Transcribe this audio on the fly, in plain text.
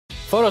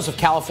Photos of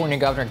California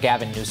Governor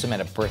Gavin Newsom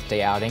at a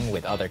birthday outing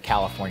with other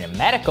California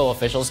medical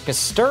officials is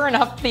stirring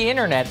up the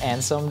internet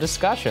and some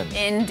discussion.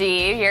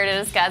 Indeed. Here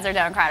to discuss our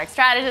Democratic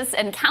strategist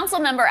and council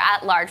member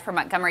at large for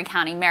Montgomery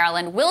County,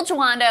 Maryland, Will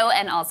Juando,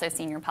 and also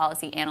senior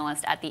policy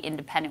analyst at the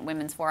Independent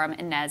Women's Forum,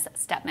 Inez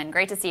Stepman.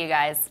 Great to see you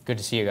guys. Good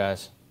to see you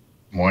guys.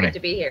 Morning. Good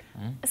to be here.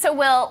 So,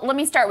 Will, let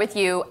me start with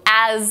you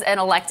as an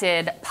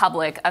elected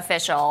public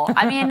official.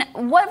 I mean,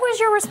 what was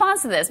your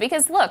response to this?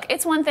 Because, look,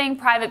 it's one thing,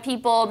 private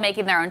people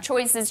making their own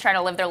choices, trying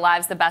to live their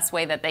lives the best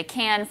way that they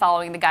can,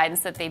 following the guidance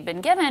that they've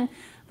been given.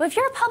 But if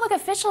you're a public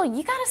official,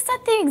 you got to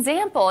set the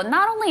example. And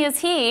not only is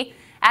he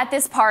at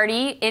this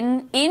party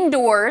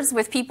indoors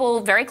with people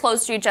very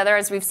close to each other,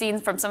 as we've seen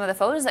from some of the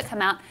photos that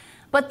come out,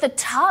 but the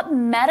top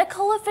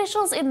medical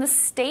officials in the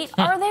state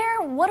are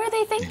there. What are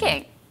they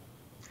thinking?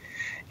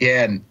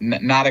 Yeah,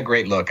 not a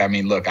great look. I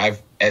mean, look,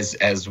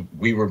 as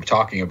we were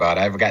talking about,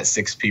 I've got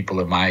 6 people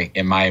in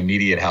my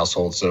immediate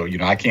household, so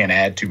I can't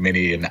add too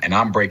many, and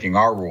I'm breaking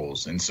our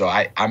rules, and so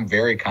I'm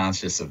very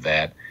conscious of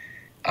that.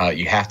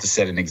 You have to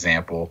set an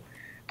example.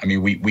 I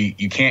mean,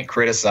 you can't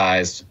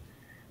criticize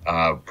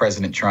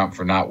President Trump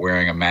for not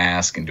wearing a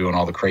mask and doing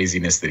all the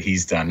craziness that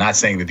he's done. Not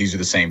saying that these are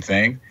the same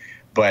thing,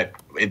 but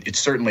it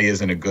certainly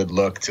isn't a good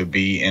look to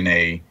be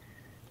in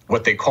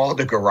what they call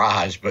the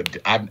garage, but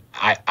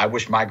I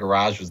wish my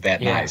garage was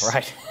that nice.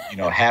 Right.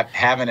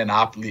 Having an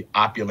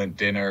opulent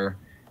dinner,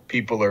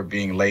 people are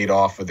being laid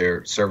off of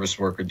their service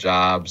worker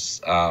jobs.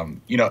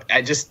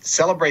 I just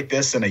celebrate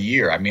this in a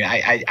year. I mean,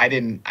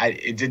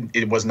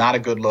 it was not a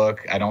good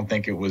look. I don't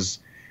think it was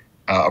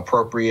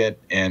appropriate.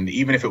 And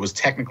even if it was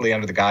technically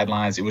under the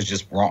guidelines, it was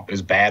just wrong. It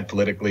was bad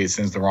politically. It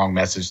sends the wrong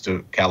message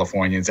to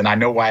Californians. And I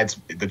know why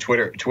the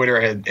Twitter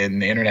and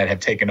the internet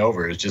have taken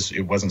over.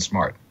 It wasn't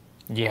smart.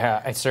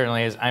 Yeah, it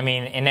certainly is. I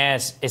mean,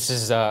 Inez, this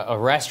is a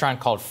restaurant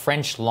called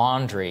French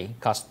Laundry.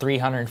 Costs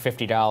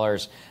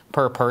 $350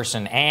 per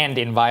person and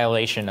in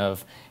violation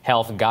of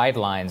health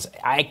guidelines.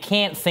 I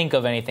can't think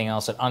of anything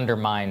else that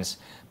undermines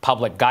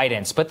public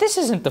guidance. But this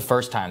isn't the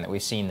first time that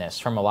we've seen this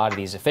from a lot of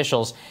these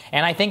officials.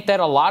 And I think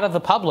that a lot of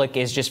the public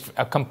is just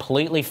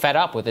completely fed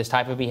up with this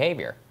type of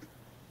behavior.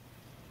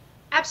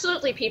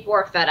 Absolutely, people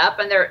are fed up,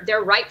 and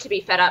they're right to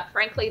be fed up.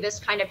 Frankly, this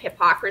kind of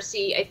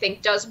hypocrisy, I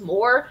think, does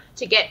more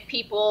to get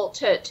people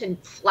to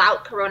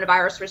flout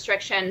coronavirus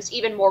restrictions,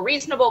 even more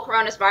reasonable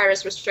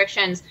coronavirus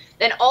restrictions,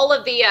 than all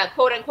of the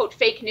quote-unquote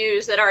fake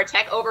news that our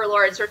tech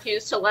overlords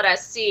refuse to let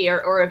us see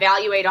or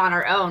evaluate on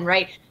our own,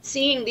 right?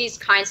 Seeing these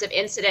kinds of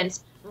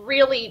incidents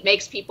really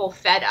makes people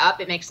fed up.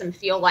 It makes them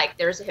feel like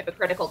there's a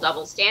hypocritical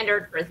double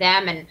standard for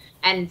them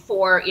and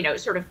for,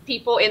 sort of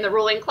people in the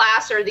ruling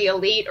class or the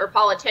elite or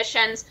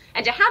politicians.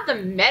 And to have the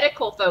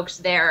medical folks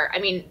there, I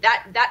mean,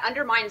 that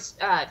undermines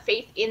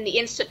faith in the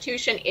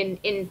institution,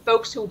 in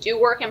folks who do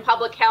work in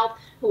public health,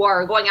 who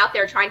are going out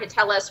there trying to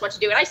tell us what to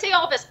do. And I say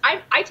all this,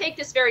 I take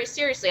this very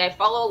seriously. I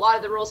follow a lot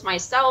of the rules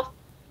myself,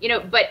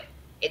 but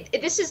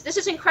this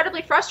is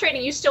incredibly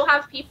frustrating. You still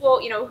have people,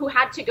 who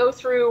had to go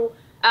through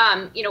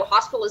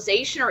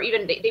hospitalization, or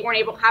even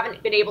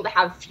haven't been able to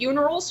have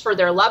funerals for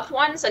their loved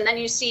ones. And then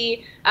you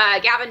see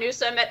Gavin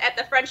Newsom at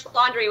the French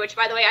Laundry, which,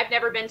 by the way, I've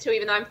never been to,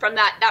 even though I'm from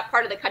that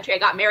part of the country. I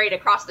got married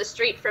across the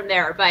street from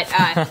there, but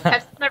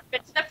have never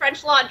been to the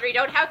French Laundry.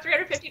 Don't have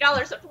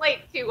 $350 a plate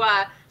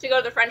to go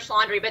to the French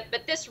Laundry. But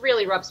this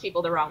really rubs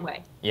people the wrong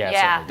way.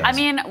 Yeah. I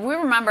mean, we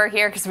remember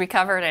here, because we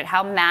covered it,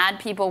 how mad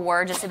people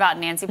were just about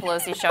Nancy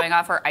Pelosi showing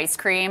off her ice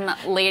cream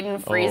laden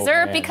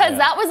freezer, because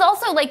that was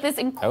also like this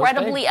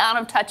incredibly out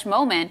of touch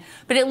moment.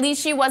 But at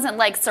least she wasn't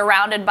like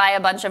surrounded by a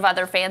bunch of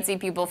other fancy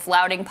people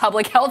flouting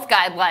public health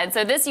guidelines.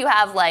 So this, you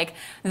have like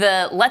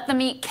the let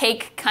them eat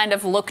cake kind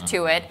of look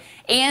to it,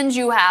 and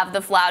you have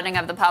the flouting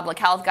of the public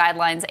health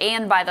guidelines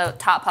and by the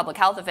top public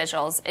health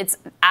officials. It's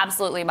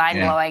absolutely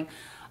mind-blowing.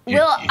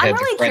 Will, I'm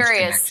really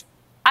curious.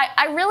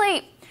 I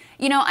really,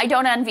 I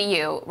don't envy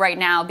you right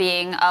now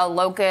being a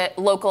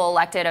local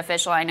elected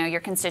official. I know your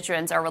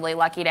constituents are really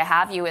lucky to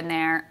have you in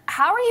there.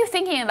 How are you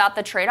thinking about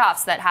the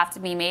trade-offs that have to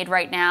be made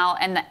right now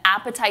and the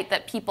appetite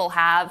that people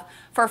have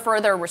for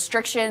further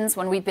restrictions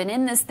when we've been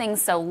in this thing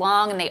so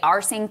long, and they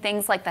are seeing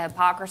things like the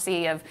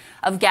hypocrisy of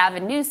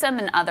Gavin Newsom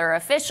and other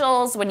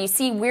officials? When you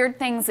see weird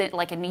things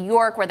like in New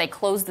York where they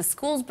close the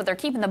schools, but they're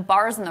keeping the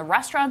bars and the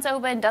restaurants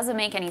open, doesn't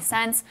make any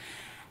sense.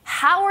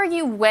 How are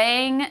you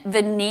weighing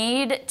the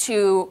need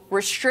to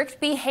restrict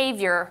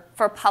behavior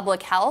for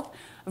public health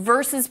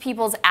versus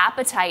people's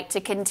appetite to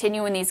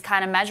continue in these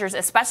kind of measures,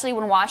 especially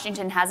when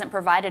Washington hasn't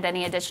provided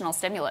any additional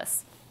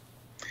stimulus?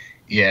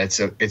 Yeah,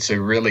 it's a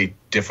really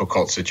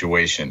difficult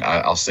situation.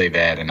 I'll say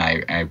that, and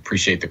I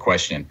appreciate the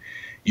question.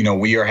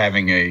 We are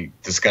having a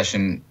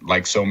discussion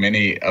like so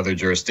many other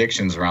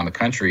jurisdictions around the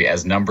country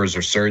as numbers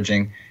are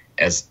surging,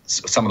 as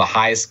some of the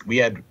highest. We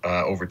had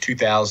over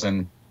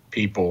 2,000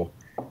 people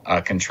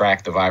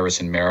contract the virus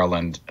in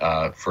Maryland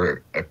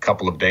for a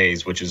couple of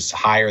days, which is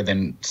higher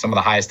than some of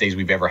the highest days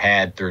we've ever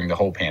had during the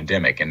whole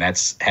pandemic. And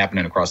that's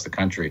happening across the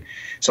country.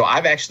 So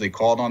I've actually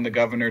called on the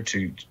governor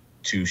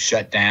to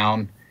shut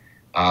down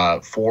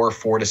for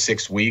 4 to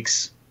 6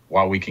 weeks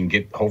while we can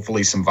get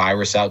hopefully some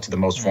virus out to the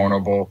most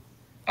vulnerable,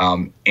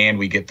 and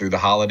we get through the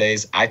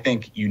holidays. I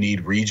think you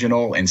need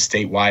regional and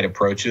statewide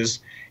approaches.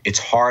 It's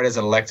hard as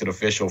an elected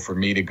official for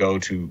me to go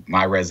to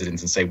my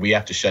residents and say, we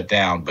have to shut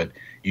down, but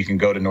you can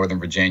go to Northern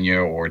Virginia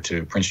or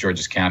to Prince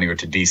George's County or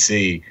to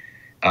DC,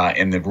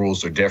 and the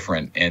rules are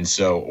different. And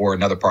so, or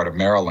another part of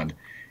Maryland.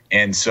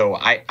 And so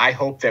I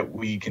hope that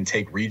we can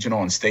take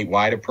regional and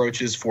statewide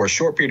approaches for a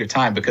short period of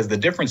time, because the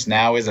difference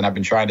now is, and I've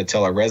been trying to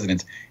tell our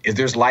residents, is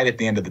there's light at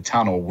the end of the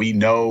tunnel. We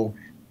know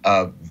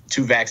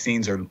 2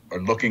 vaccines are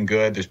looking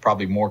good. There's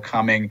probably more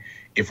coming.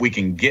 If we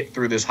can get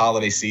through this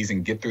holiday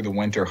season, get through the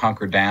winter,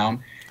 hunker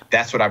down,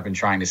 that's what I've been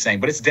trying to say.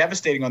 But it's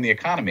devastating on the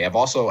economy. I've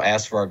also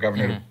asked for our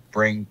governor to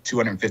bring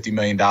 $250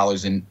 million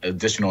in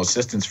additional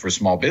assistance for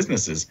small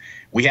businesses.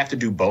 We have to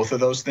do both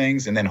of those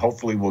things, and then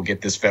hopefully we'll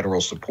get this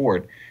federal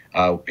support.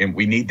 And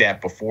we need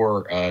that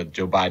before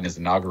Joe Biden is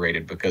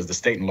inaugurated, because the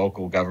state and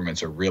local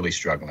governments are really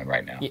struggling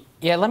right now.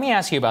 Yeah, let me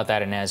ask you about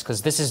that, Inez,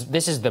 because this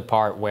is the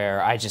part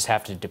where I just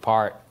have to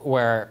depart,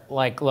 where,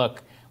 like,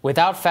 look,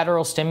 without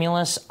federal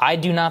stimulus, I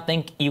do not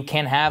think you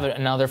can have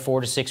another 4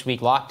 to 6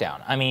 week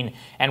lockdown. I mean,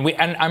 and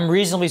I'm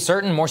reasonably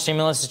certain more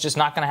stimulus is just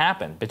not going to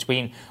happen.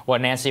 Between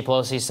what Nancy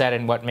Pelosi said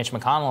and what Mitch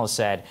McConnell has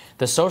said,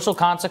 the social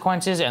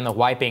consequences and the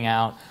wiping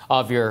out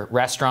of your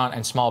restaurant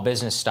and small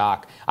business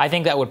stock, I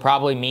think that would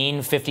probably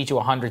mean 50 to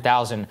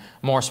 100,000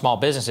 more small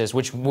businesses,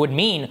 which would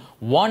mean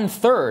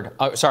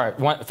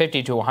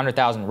 50 to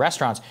 100,000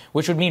 restaurants,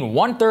 which would mean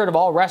 1/3 of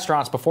all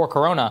restaurants before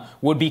Corona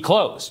would be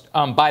closed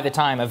by the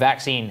time a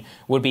vaccine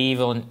would be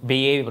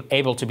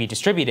able to be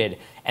distributed.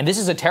 And this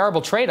is a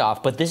terrible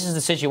trade-off, but this is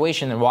the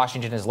situation that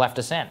Washington has left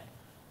us in.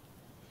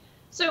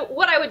 So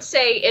what I would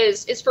say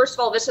is first of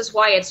all, this is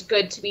why it's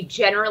good to be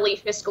generally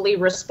fiscally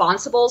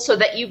responsible, so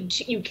that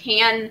you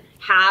can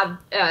have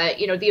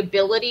the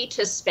ability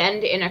to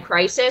spend in a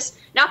crisis.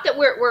 Not that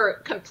we're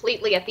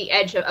completely at the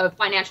edge of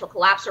financial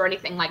collapse or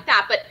anything like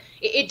that, but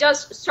it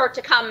does start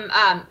to come.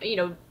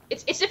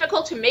 It's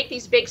difficult to make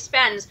these big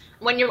spends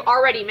when you're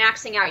already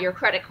maxing out your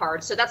credit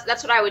card. So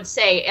that's what I would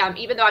say.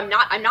 Even though I'm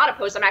not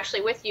opposed, I'm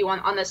actually with you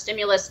on the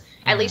stimulus,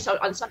 at least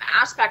on some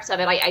aspects of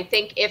it. I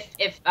think if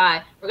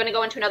we're going to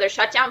go into another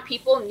shutdown,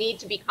 people need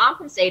to be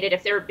compensated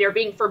if they're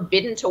being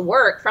forbidden to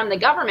work from the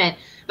government.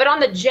 But on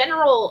the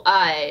general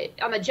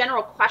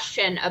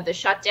question of the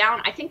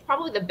shutdown, I think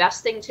probably the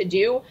best thing to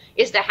do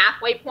is the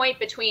halfway point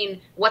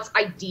between what's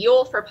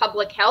ideal for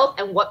public health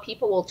and what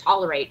people will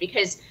tolerate.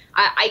 Because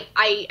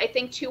I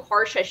think too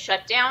harsh a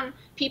shutdown,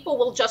 people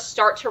will just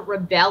start to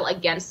rebel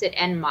against it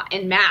en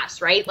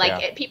masse, right?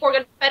 Like people are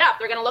going to be fed up.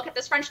 They're going to look at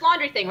this French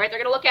Laundry thing, right?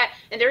 They're going to look at,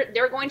 and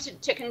they're going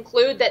to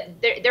conclude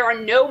that there are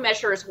no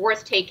measures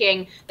worth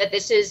taking, that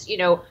this is,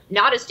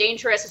 not as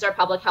dangerous as our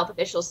public health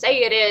officials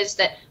say it is,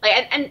 that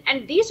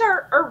and these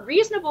are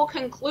reasonable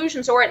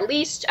conclusions, or at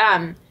least,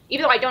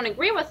 even though I don't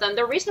agree with them,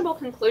 they're reasonable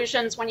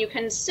conclusions when you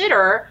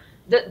consider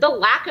the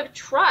lack of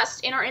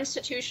trust in our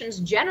institutions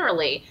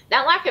generally.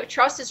 That lack of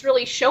trust is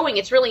really showing.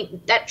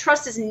 That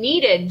trust is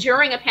needed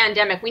during a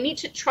pandemic. We need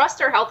to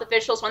trust our health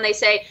officials when they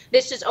say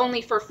this is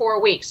only for 4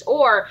 weeks,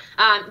 or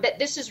that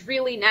this is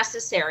really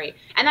necessary.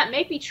 And that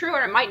may be true,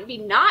 or it might be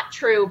not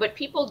true, but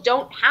people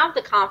don't have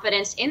the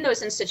confidence in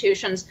those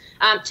institutions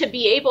to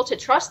be able to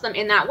trust them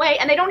in that way.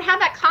 And they don't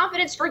have that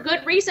confidence for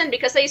good reason,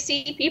 because they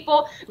see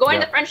people going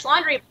to the French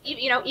Laundry.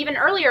 Even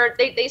earlier,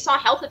 they saw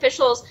health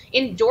officials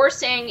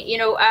endorsing,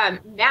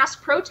 mass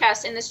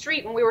protests in the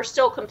street when we were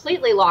still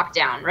completely locked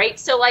down, right?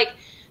 So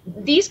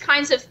these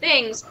kinds of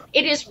things,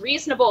 it is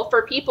reasonable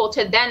for people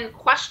to then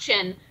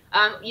question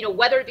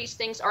whether these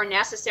things are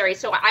necessary.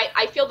 So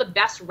I feel the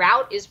best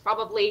route is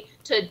probably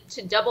to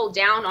double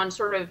down on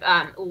sort of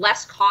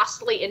less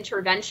costly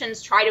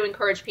interventions, try to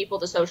encourage people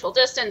to social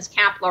distance,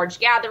 cap large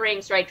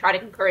gatherings, right? Try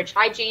to encourage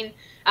hygiene,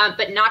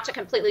 but not to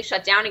completely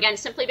shut down again,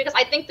 simply because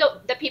I think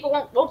that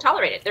people won't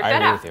tolerate it. They're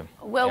fed up.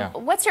 Will,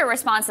 what's your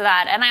response to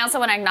that? And I also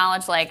want to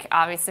acknowledge,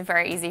 obviously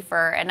very easy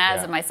for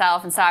Inez and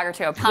myself and Sagar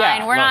to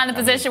opine. We're not in a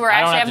position where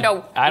I actually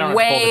have to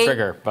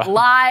weigh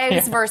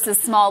lives versus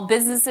small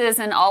businesses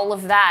and all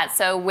of that.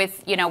 So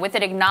with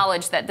it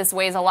acknowledged that this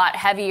weighs a lot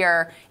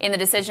heavier in the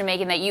decision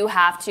making that you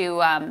have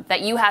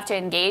to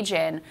engage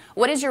in,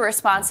 what is your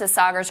response to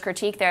Sagar's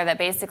critique there, that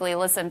basically,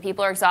 listen,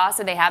 people are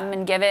exhausted, they haven't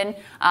been given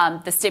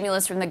the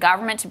stimulus from the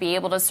government to be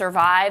able to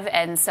survive,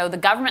 and so the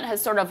government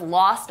has sort of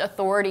lost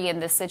authority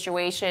in this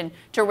situation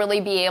to really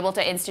be able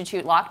to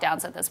institute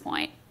lockdowns at this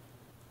point?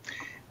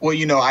 Well,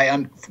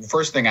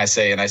 first thing I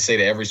say, and I say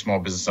to every small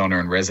business owner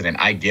and resident,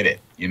 I get it.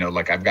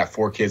 I've got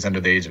 4 kids under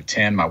the age of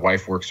 10. My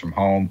wife works from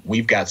home.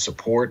 We've got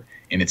support,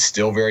 and it's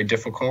still very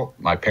difficult.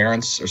 My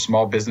parents are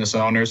small business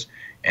owners,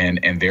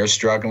 and they're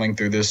struggling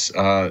through this.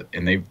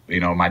 And they,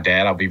 my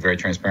dad, I'll be very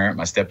transparent,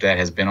 my stepdad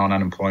has been on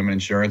unemployment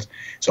insurance.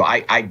 So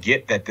I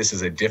get that this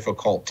is a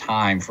difficult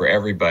time for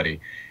everybody.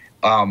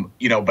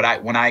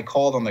 But when I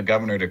called on the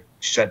governor to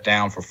shut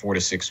down for 4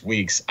 to 6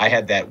 weeks, I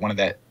had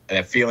that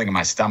feeling in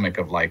my stomach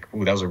of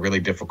ooh, that was a really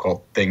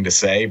difficult thing to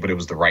say, but it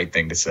was the right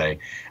thing to say.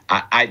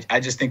 I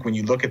just think when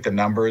you look at the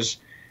numbers,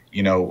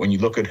 when you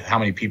look at how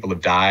many people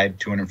have died,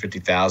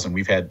 250,000,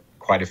 we've had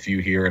quite a few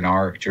here in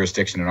our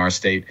jurisdiction, in our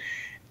state.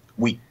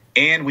 We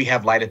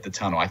have light at the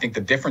tunnel. I think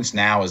the difference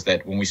now is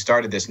that when we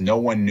started this, no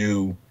one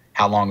knew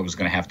how long it was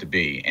going to have to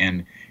be.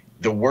 And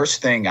the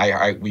worst thing,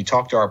 we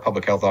talked to our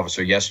public health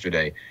officer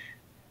yesterday.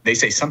 They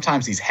say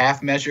sometimes these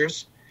half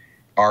measures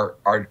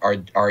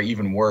are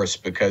even worse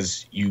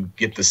because you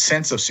get the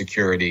sense of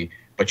security,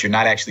 but you're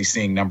not actually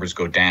seeing numbers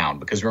go down.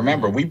 Because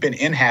remember, we've been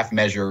in half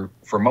measure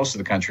for most of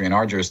the country in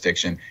our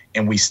jurisdiction,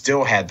 and we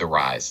still had the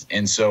rise.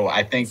 And so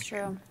I think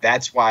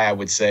that's why I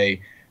would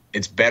say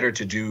it's better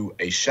to do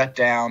a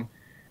shutdown,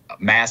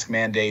 mask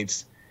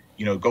mandates,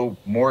 go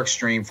more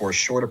extreme for a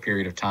shorter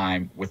period of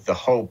time with the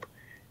hope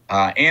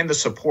and the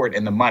support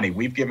and the money.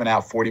 We've given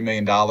out $40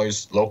 million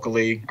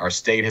locally. Our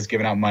state has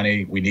given out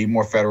money. We need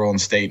more federal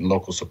and state and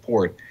local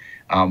support.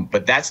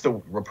 But that's the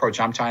approach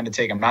I'm trying to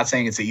take. I'm not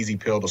saying it's an easy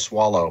pill to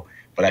swallow,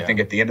 but I think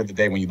at the end of the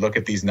day, when you look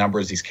at these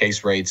numbers, these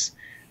case rates,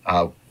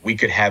 we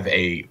could have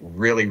a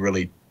really,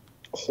 really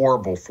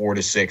horrible 4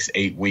 to 6,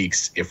 8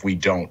 weeks if we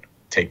don't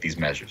take these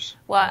measures.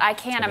 Well, I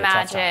can't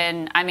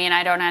imagine. I mean,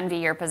 I don't envy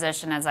your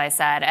position, as I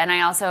said. And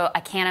I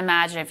can't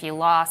imagine if you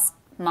lost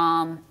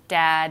mom,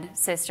 dad,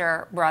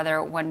 sister,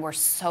 brother, when we're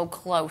so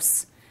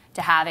close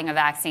to having a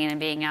vaccine and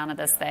being out of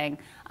this thing.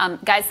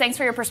 Guys, thanks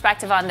for your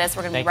perspective on this.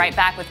 We're going to be right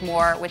back with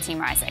more with Team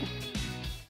Rising.